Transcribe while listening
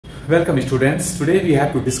Welcome students. Today we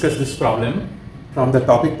have to discuss this problem from the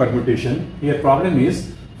topic permutation. Here problem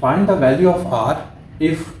is find the value of r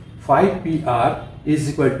if 5pr is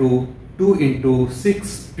equal to 2 into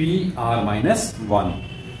 6pr minus 1.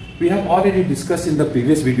 We have already discussed in the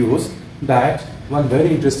previous videos that one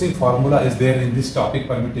very interesting formula is there in this topic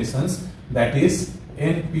permutations, that is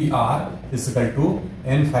npr is equal to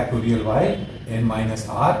n factorial by n minus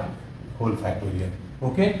r whole factorial.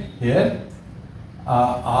 Okay, here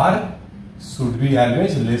r should be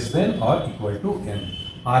always less than or equal to n.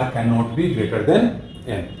 R cannot be greater than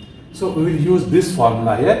n. So we will use this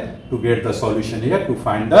formula here to get the solution here to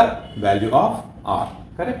find the value of r.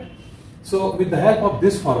 Correct? So with the help of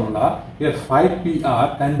this formula, here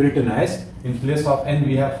 5pr can be written as, in place of n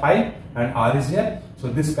we have 5 and r is here. So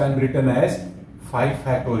this can be written as 5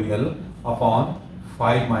 factorial upon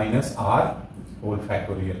 5 minus r whole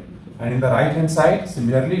factorial. And in the right hand side,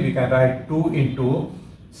 similarly, we can write 2 into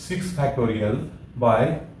 6 factorial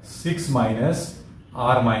by 6 minus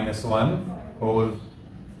r minus 1 whole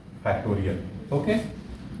factorial. Okay.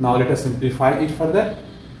 Now let us simplify it further.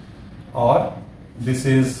 Or this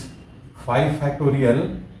is 5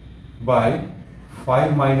 factorial by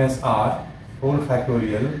 5 minus r whole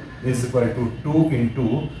factorial is equal to 2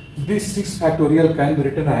 into, this 6 factorial can be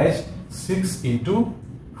written as 6 into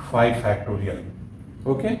 5 factorial.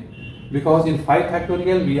 Okay. Because in 5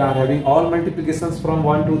 factorial we are having all multiplications from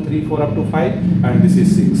 1, 2, 3, 4 up to 5, and this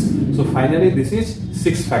is 6. So finally this is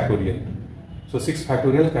 6 factorial. So 6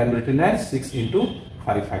 factorial can be written as 6 into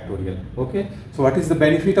 5 factorial. Okay. So what is the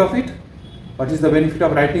benefit of it? What is the benefit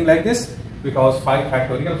of writing like this? Because 5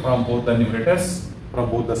 factorial from both the numerators,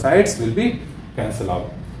 from both the sides will be cancelled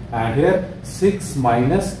out. And here 6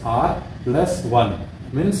 minus r plus 1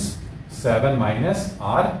 means 7 minus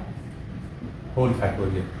r whole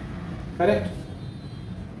factorial. Correct?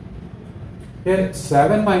 Here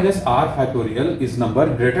 7 minus r factorial is number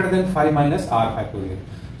greater than 5 minus r factorial.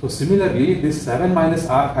 So similarly, this 7 minus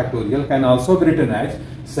r factorial can also be written as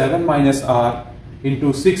 7 minus r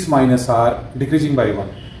into 6 minus r decreasing by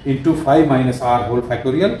 1 into 5 minus r whole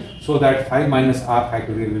factorial, so that 5 minus r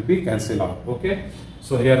factorial will be cancelled out. Okay.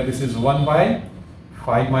 So here this is 1 by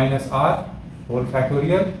 5 minus r whole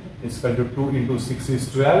factorial is equal to 2 into 6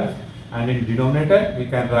 is 12, and in denominator we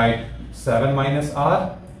can write 7 minus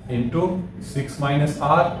r into 6 minus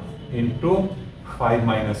r into 5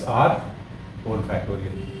 minus r whole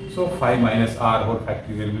factorial. So 5 minus r whole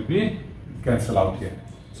factorial will be cancelled out here.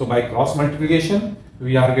 So by cross multiplication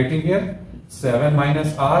we are getting here 7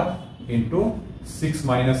 minus r into 6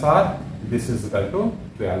 minus r, this is equal to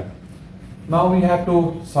 12. Now we have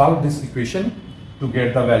to solve this equation to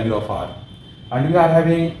get the value of r, and we are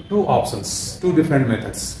having two options, two different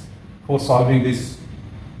methods for solving this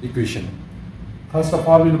equation. First of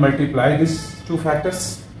all, we will multiply these two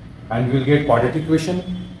factors and we will get quadratic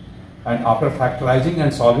equation, and after factorizing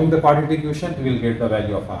and solving the quadratic equation we will get the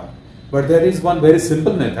value of r. But there is one very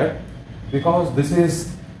simple method, because this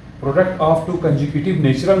is product of two consecutive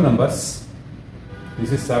natural numbers.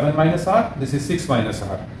 This is 7 minus r, this is 6 minus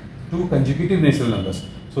r, two consecutive natural numbers.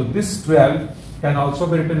 So this 12 can also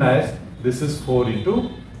be written as, this is 4 into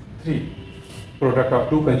 3, product of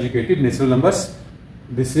two consecutive natural numbers.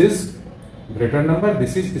 This is greater number,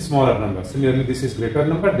 this is smaller number. Similarly, this is greater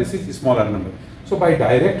number, this is smaller number. So by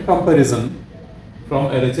direct comparison from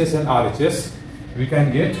LHS and RHS, we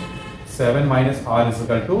can get 7 minus r is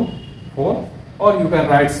equal to 4, or you can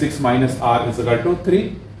write 6 minus r is equal to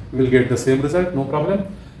 3. We will get the same result, no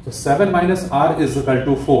problem. So 7 minus r is equal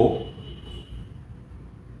to 4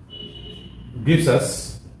 gives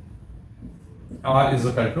us r is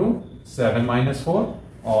equal to 7 minus 4,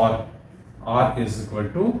 or r is equal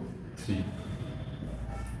to 3.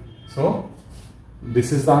 So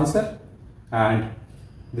this is the answer, and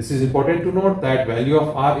this is important to note that value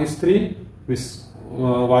of r is 3, which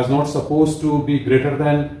was not supposed to be greater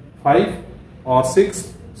than 5 or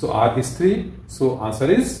 6. So r is 3. So answer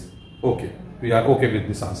is okay. We are okay with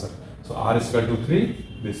this answer. So r is equal to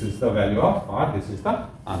 3. This is the value of r. This is the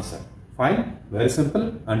answer. Fine. Very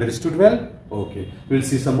simple. Understood well? Okay. We will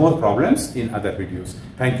see some more problems in other videos.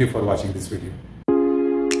 Thank you for watching this video.